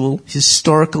 factual,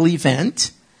 historical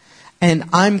event, and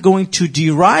I'm going to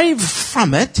derive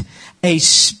from it a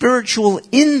spiritual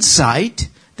insight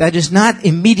that is not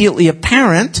immediately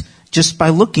apparent just by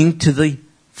looking to the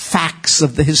facts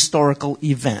of the historical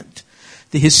event.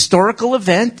 The historical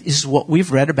event is what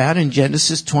we've read about in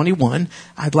Genesis 21.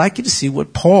 I'd like you to see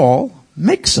what Paul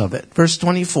makes of it. Verse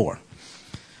 24.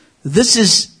 This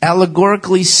is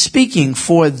allegorically speaking,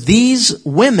 for these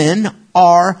women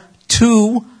are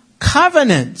two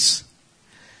covenants.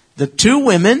 The two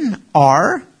women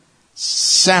are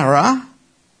Sarah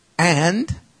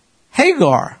and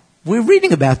Hagar. We're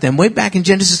reading about them way back in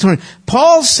Genesis 20.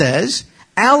 Paul says,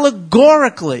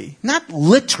 allegorically, not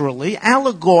literally,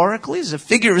 allegorically is a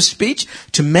figure of speech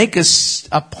to make us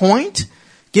a point,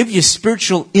 give you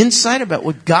spiritual insight about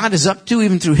what God is up to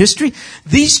even through history.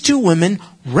 These two women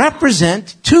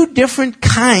represent two different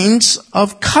kinds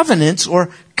of covenants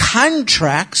or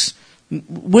contracts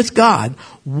with God.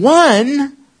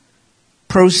 One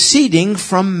proceeding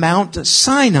from Mount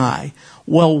Sinai.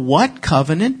 Well, what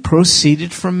covenant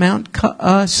proceeded from Mount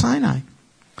Sinai?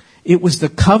 It was the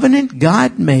covenant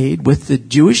God made with the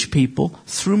Jewish people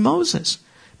through Moses.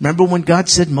 Remember when God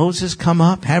said, Moses, come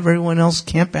up, have everyone else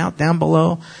camp out down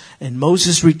below? And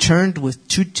Moses returned with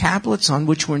 2 tablets on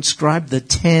which were inscribed the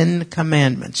 10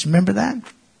 commandments. Remember that?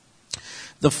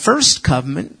 The first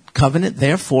covenant,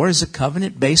 therefore, is a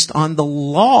covenant based on the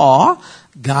law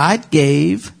God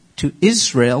gave to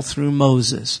Israel through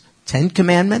Moses. 10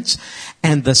 commandments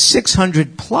and the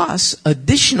 600 plus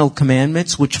additional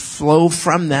commandments which flow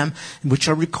from them, which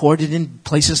are recorded in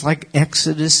places like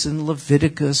Exodus and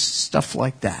Leviticus, stuff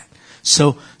like that.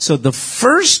 So the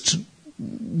first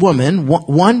woman,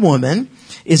 one woman,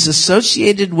 is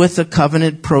associated with a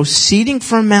covenant proceeding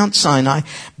from Mount Sinai,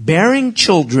 bearing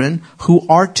children who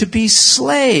are to be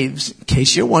slaves. In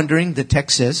case you're wondering, the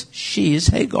text says she is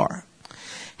Hagar.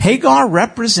 Hagar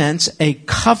represents a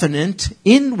covenant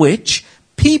in which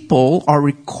people are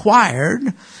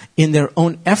required in their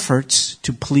own efforts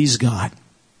to please God.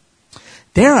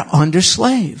 They're under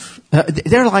slave.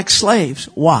 They're like slaves.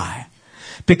 Why?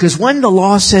 Because when the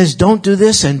law says don't do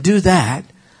this and do that,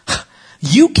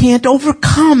 You can't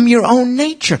overcome your own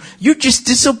nature. You're just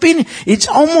disobedient. It's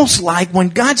almost like when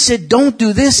God said, don't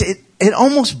do this, it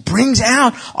almost brings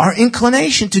out our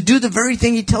inclination to do the very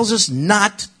thing he tells us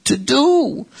not to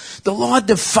do. The law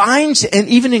defines and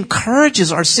even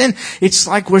encourages our sin. It's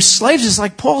like we're slaves. It's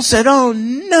like Paul said, oh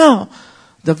no,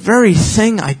 the very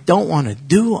thing I don't want to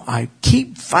do, I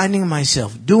keep finding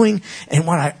myself doing, and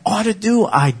what I ought to do,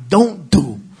 I don't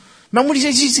do. Remember what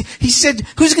he said? He said,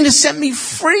 who's going to set me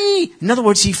free? In other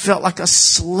words, he felt like a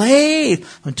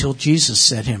slave until Jesus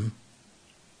set him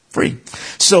free.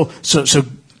 So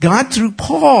God through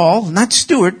Paul, not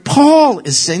Stuart, Paul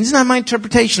is saying, this is not my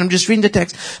interpretation, I'm just reading the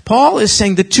text. Paul is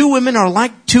saying the two women are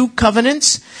like two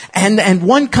covenants, and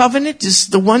one covenant is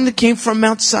the one that came from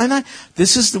Mount Sinai.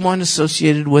 This is the one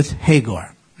associated with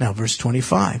Hagar. Now verse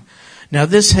 25. Now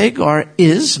this Hagar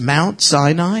is Mount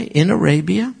Sinai in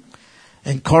Arabia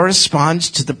and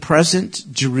corresponds to the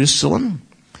present Jerusalem,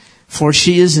 for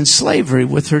she is in slavery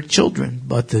with her children.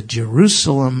 But the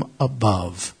Jerusalem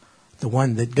above, the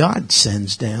one that God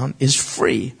sends down, is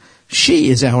free. She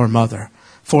is our mother.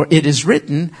 For it is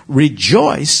written,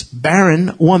 rejoice,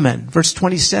 barren woman. Verse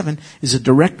 27 is a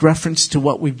direct reference to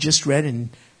what we've just read in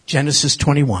Genesis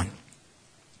 21.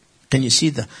 Can you see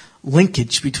the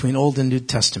linkage between Old and New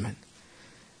Testament?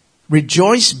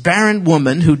 Rejoice, barren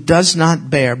woman who does not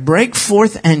bear. Break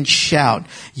forth and shout,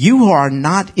 you who are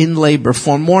not in labor.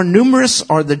 For more numerous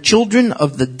are the children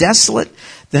of the desolate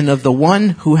than of the one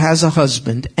who has a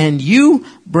husband. And you,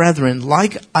 brethren,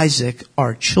 like Isaac,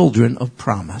 are children of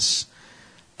promise.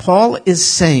 Paul is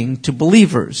saying to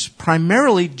believers,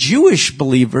 primarily Jewish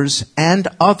believers and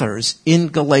others in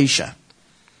Galatia,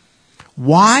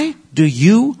 why do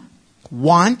you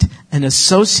want an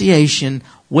association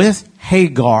with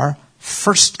Hagar,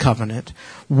 first covenant,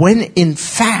 when in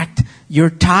fact you're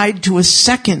tied to a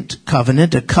second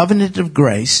covenant, a covenant of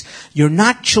grace? You're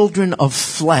not children of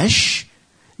flesh,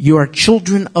 you are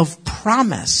children of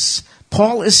promise.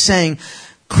 Paul is saying,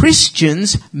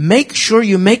 Christians, make sure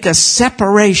you make a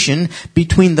separation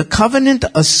between the covenant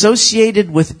associated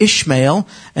with Ishmael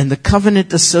and the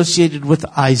covenant associated with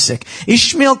Isaac.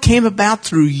 Ishmael came about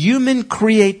through human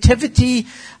creativity,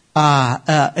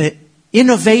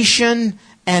 innovation,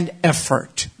 and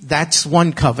effort. That's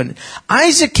one covenant.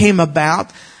 Isaac came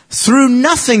about through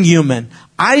nothing human.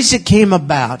 Isaac came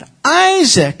about.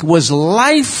 Isaac was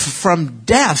life from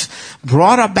death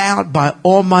brought about by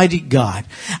Almighty God.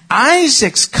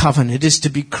 Isaac's covenant is to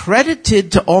be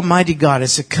credited to Almighty God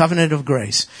as a covenant of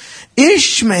grace.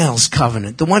 Ishmael's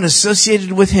covenant, the one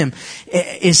associated with him,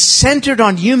 is centered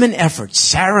on human effort.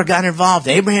 Sarah got involved.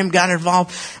 Abraham got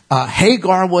involved.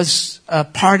 Hagar was a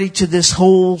party to this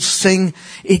whole thing.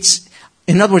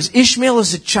 In other words, Ishmael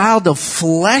is a child of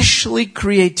fleshly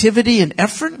creativity and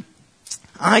effort.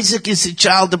 Isaac is a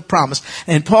child of promise.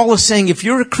 And Paul is saying, if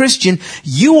you're a Christian,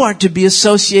 you are to be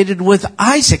associated with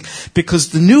Isaac, because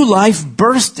the new life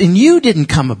birthed in you didn't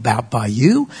come about by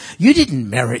you. You didn't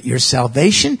merit your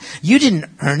salvation. You didn't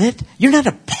earn it. You're not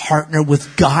a partner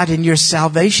with God in your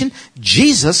salvation.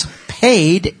 Jesus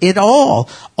paid it all.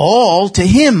 All to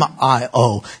him I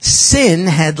owe. Sin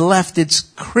had left its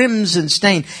crimson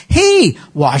stain. He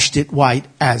washed it white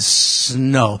as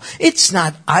snow. It's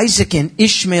not Isaac and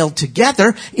Ishmael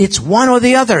together. It's one or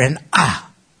the other. And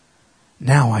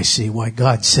now I see why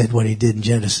God said what he did in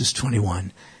Genesis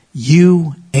 21.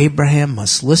 You, Abraham,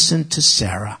 must listen to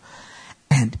Sarah,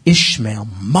 and Ishmael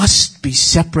must be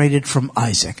separated from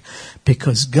Isaac,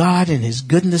 because God in his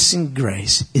goodness and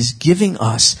grace is giving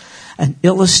us an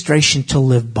illustration to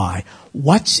live by.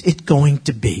 What's it going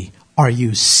to be? Are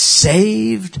you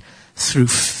saved through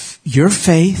your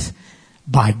faith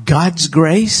by God's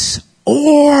grace,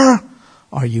 or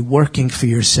are you working for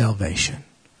your salvation?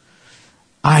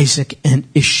 Isaac and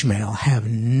Ishmael have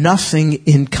nothing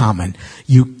in common.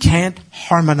 You can't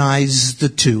harmonize the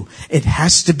two. It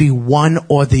has to be one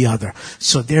or the other.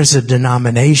 So there's a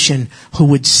denomination who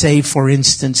would say, for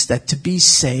instance, that to be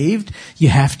saved, you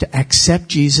have to accept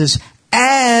Jesus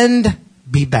and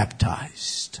be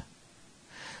baptized.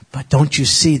 But don't you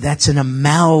see, that's an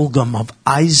amalgam of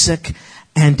Isaac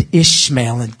and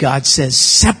Ishmael, and God says,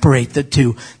 separate the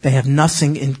two. They have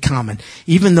nothing in common.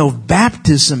 Even though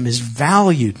baptism is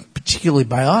valued, particularly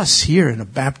by us here in a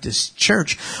Baptist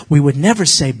church, we would never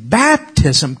say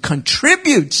baptism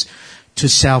contributes to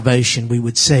salvation. We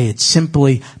would say it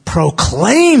simply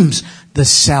proclaims the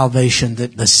salvation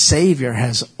that the Savior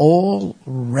has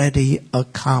already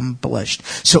accomplished.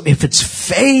 So if it's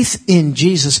faith in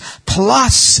Jesus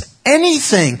plus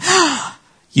anything,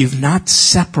 you've not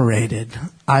separated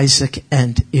Isaac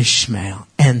and Ishmael.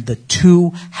 And the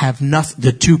two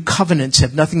covenants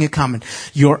have nothing in common.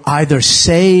 You're either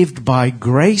saved by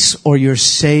grace or you're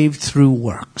saved through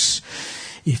works.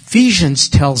 Ephesians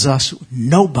tells us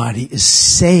nobody is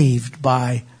saved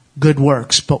by good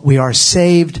works, but we are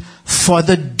saved for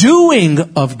the doing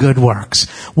of good works.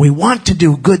 We want to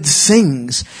do good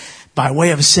things by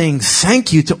way of saying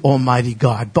thank you to Almighty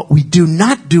God, but we do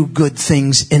not do good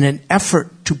things in an effort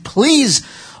to please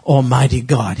Almighty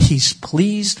God. He's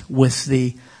pleased with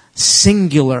the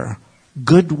singular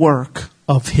good work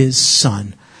of His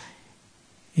Son.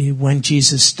 When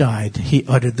Jesus died, He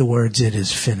uttered the words, "It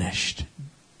is finished."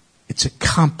 It's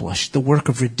accomplished, the work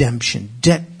of redemption,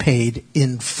 debt paid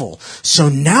in full. So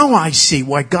now I see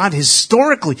why God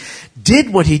historically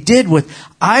did what He did with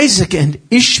Isaac and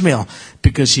Ishmael,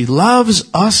 because He loves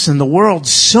us and the world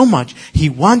so much. He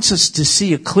wants us to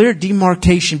see a clear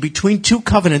demarcation between two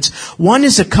covenants. One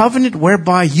is a covenant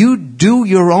whereby you do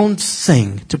your own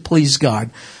thing to please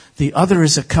God. The other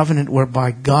is a covenant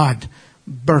whereby God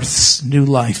births new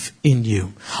life in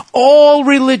you. All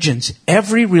religions,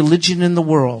 every religion in the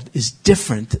world is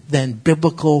different than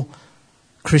biblical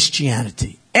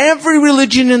Christianity. Every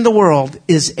religion in the world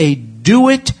is a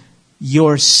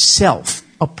do-it-yourself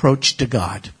approach to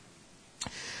God.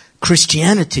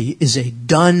 Christianity is a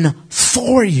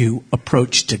done-for-you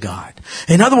approach to God.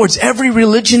 In other words, every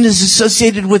religion is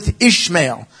associated with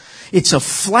Ishmael. It's a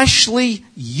fleshly,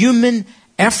 human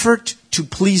effort to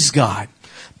please God.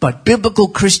 But biblical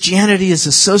Christianity is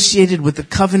associated with the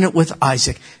covenant with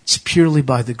Isaac. It's purely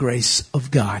by the grace of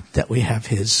God that we have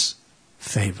His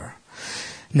favor.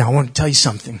 Now I want to tell you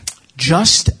something.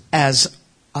 Just as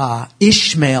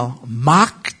Ishmael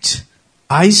mocked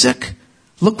Isaac,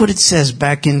 look what it says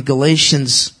back in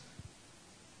Galatians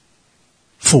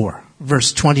 4,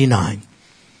 verse 29.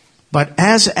 But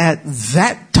as at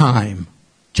that time,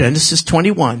 Genesis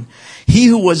 21, he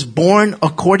who was born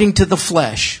according to the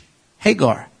flesh,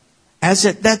 Hagar, as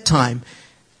at that time,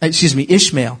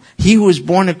 Ishmael, he who was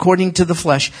born according to the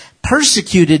flesh,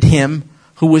 persecuted him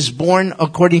who was born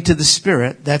according to the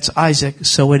Spirit, that's Isaac,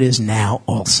 so it is now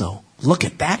also. Look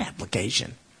at that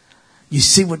application. You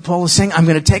see what Paul is saying? I'm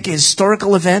going to take a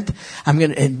historical event, I'm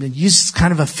going to use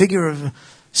kind of a figure of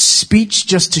speech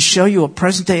just to show you a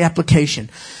present-day application.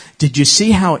 Did you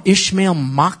see how Ishmael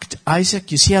mocked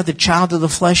Isaac? You see how the child of the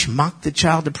flesh mocked the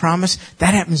child of promise?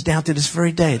 That happens down to this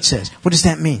very day, it says. What does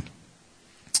that mean?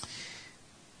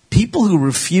 People who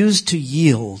refuse to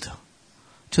yield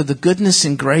to the goodness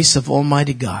and grace of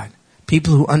Almighty God,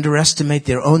 people who underestimate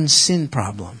their own sin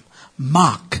problem,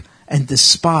 mock and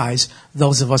despise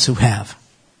those of us who have.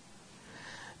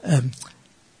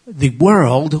 The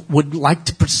world would like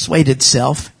to persuade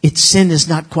itself its sin is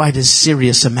not quite as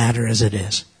serious a matter as it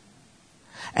is.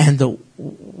 And the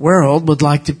world would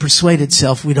like to persuade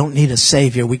itself we don't need a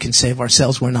savior, we can save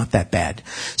ourselves, we're not that bad.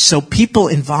 So people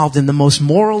involved in the most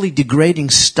morally degrading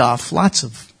stuff, lots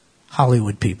of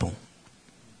Hollywood people.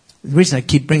 The reason I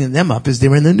keep bringing them up is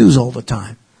they're in the news all the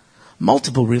time.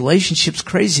 Multiple relationships,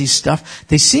 crazy stuff.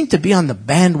 They seem to be on the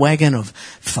bandwagon of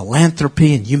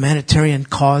philanthropy and humanitarian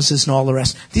causes and all the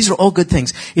rest. These are all good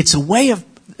things. It's a way of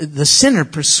the sinner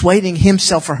persuading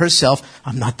himself or herself,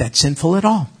 I'm not that sinful at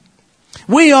all.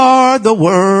 We are the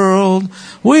world.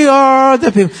 We are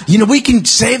the people. We can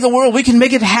save the world. We can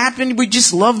make it happen. We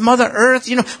just love Mother Earth.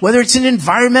 Whether it's an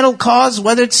environmental cause,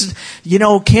 whether it's,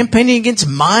 campaigning against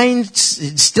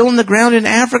mines still in the ground in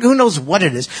Africa, who knows what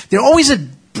it is. They're always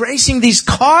embracing these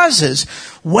causes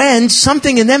when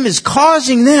something in them is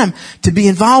causing them to be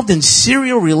involved in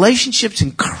serial relationships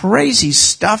and crazy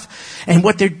stuff. And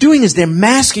what they're doing is they're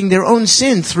masking their own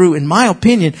sin through, in my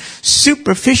opinion,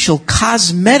 superficial,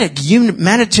 cosmetic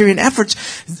humanitarian efforts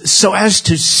so as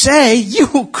to say,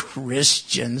 you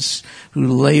Christians who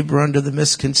labor under the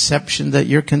misconception that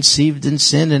you're conceived in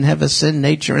sin and have a sin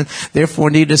nature and therefore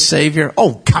need a Savior.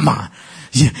 Oh, come on.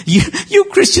 You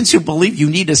Christians who believe you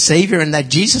need a Savior and that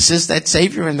Jesus is that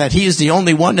Savior and that He is the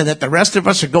only one and that the rest of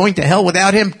us are going to hell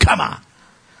without Him, come on.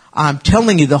 I'm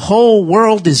telling you, the whole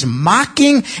world is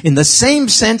mocking in the same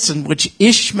sense in which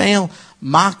Ishmael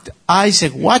mocked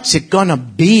Isaac. What's it going to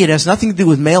be? It has nothing to do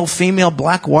with male, female,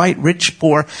 black, white, rich,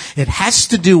 poor. It has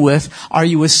to do with, are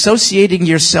you associating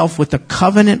yourself with the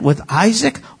covenant with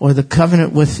Isaac or the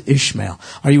covenant with Ishmael?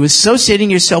 Are you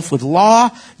associating yourself with law,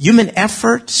 human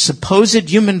effort, supposed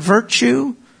human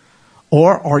virtue?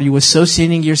 Or are you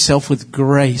associating yourself with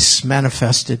grace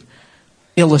manifested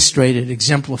illustrated,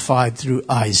 exemplified through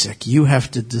Isaac. You have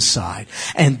to decide.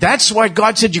 And that's why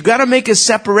God said you got to make a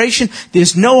separation.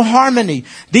 There's no harmony.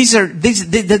 These are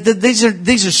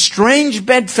strange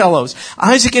bedfellows.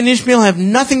 Isaac and Ishmael have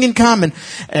nothing in common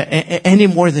any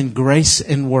more than grace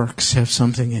and works have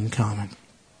something in common.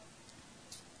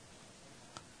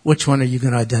 Which one are you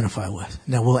going to identify with?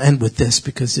 Now we'll end with this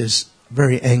because there's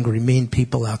very angry, mean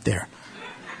people out there.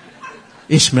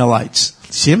 Ishmaelites.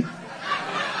 See them?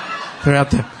 They're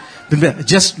out there. But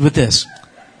just with this.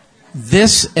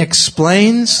 This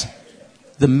explains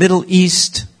the Middle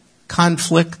East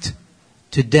conflict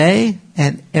today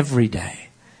and every day.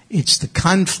 It's the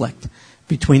conflict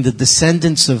between the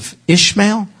descendants of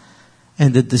Ishmael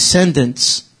and the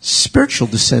descendants, spiritual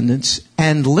descendants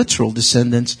and literal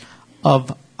descendants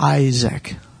of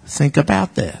Isaac. Think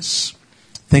about this.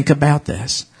 Think about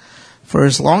this. For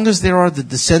as long as there are the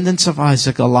descendants of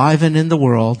Isaac alive and in the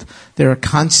world, they're a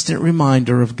constant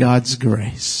reminder of God's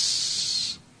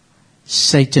grace.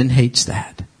 Satan hates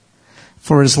that.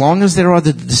 For as long as there are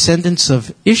the descendants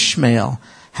of Ishmael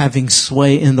having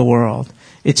sway in the world,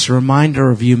 it's a reminder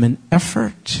of human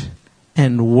effort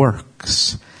and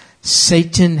works.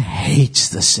 Satan hates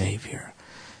the Savior.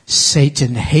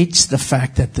 Satan hates the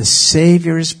fact that the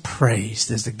Savior is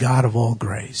praised as the God of all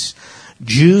grace.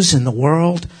 Jews in the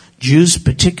world, Jews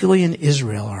particularly in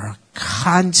Israel, are a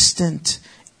constant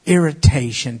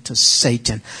irritation to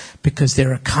Satan because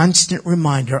they're a constant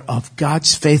reminder of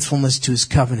God's faithfulness to his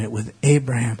covenant with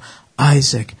Abraham,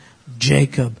 Isaac,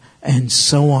 Jacob, and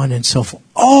so on and so forth.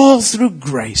 All through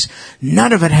grace.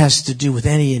 None of it has to do with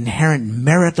any inherent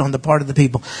merit on the part of the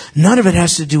people. None of it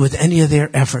has to do with any of their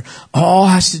effort. All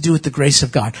has to do with the grace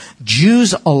of God.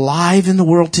 Jews alive in the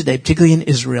world today, particularly in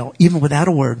Israel, even without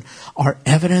a word, are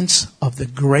evidence of the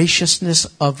graciousness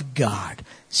of God.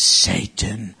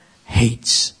 Satan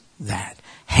hates that.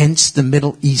 Hence the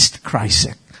Middle East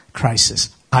crisis.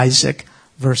 Isaac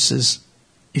versus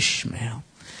Ishmael.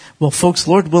 Well, folks,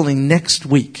 Lord willing, next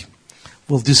week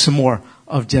we'll do some more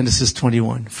of Genesis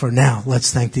 21. For now,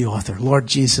 let's thank the author. Lord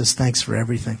Jesus, thanks for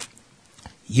everything.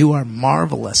 You are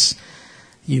marvelous.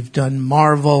 You've done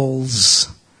marvels,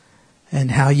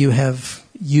 and how you have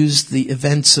used the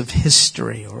events of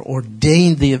history or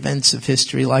ordained the events of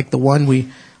history like the one we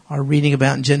are reading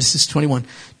about in Genesis 21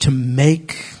 to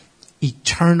make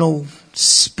eternal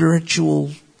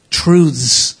spiritual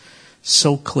truths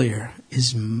so clear.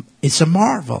 It's a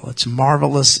marvel. It's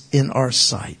marvelous in our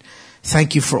sight.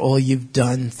 Thank you for all you've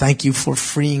done. Thank you for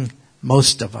freeing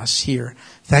most of us here.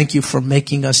 Thank you for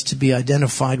making us to be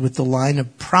identified with the line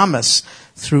of promise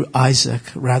through Isaac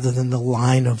rather than the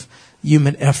line of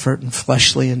human effort and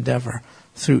fleshly endeavor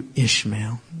through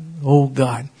Ishmael. Oh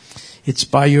God, it's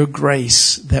by your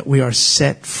grace that we are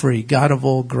set free. God of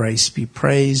all grace, be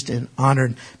praised and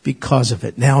honored because of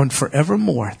it, now and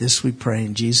forevermore. This we pray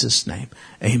in Jesus' name.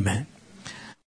 Amen.